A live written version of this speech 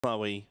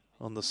Chloe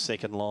on the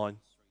second line.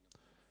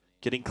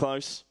 Getting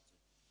close.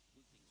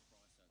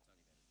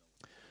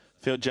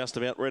 Feel just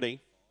about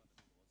ready.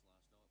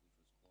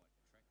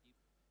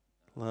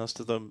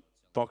 Last of them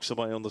box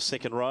away on the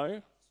second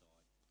row.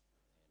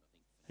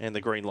 And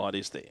the green light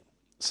is there.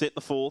 Set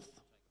the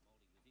fourth.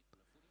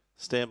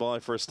 Stand by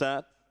for a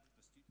start.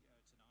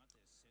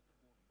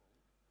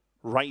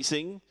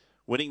 Racing.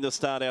 Winning the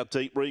start out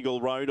deep,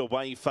 Regal Road.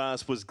 Away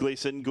fast was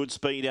Glisten. Good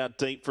speed out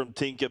deep from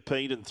Tinker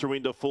Pete. And through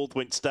into fourth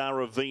went Star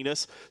of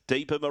Venus.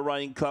 Deeper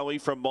Moraine Chloe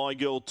from My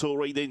Girl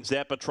Tory. Then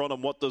Zapatron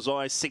and What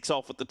Desire. 6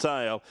 off at the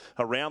tail.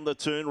 Around the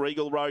turn,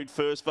 Regal Road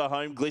first for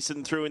home.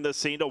 Glisten through in the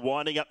centre.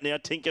 Winding up now,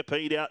 Tinker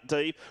Pete out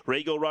deep.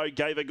 Regal Road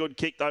gave a good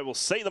kick. They will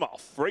see them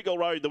off. Regal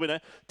Road the winner.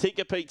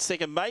 Tinker Pete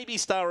second. Maybe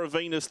Star of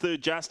Venus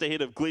third, just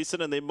ahead of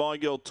Glisten. And then My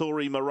Girl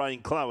Tory,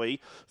 Moraine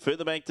Chloe.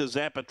 Further back to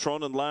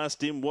Zapatron. And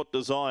last in What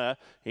Desire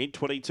in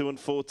 22 and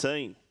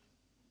 14.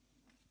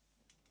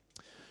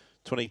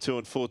 22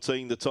 and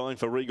 14, the time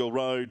for Regal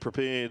Road,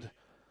 prepared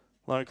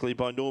locally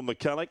by Norm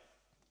McCulloch.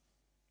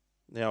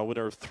 Now a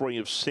winner of 3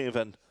 of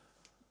 7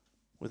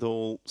 with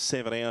all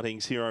 7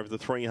 outings here over the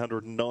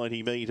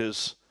 390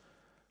 metres.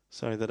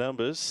 So the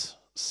numbers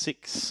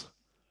 6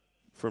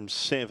 from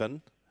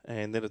 7,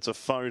 and then it's a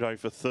photo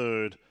for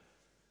third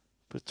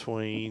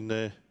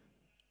between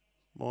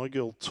My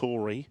Girl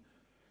Tory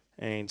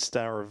and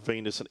Star of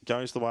Venus, and it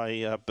goes the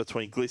way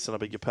between Glisten, I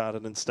beg your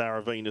pardon, and Star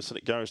of Venus, and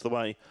it goes the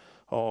way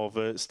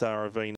of Star of Venus.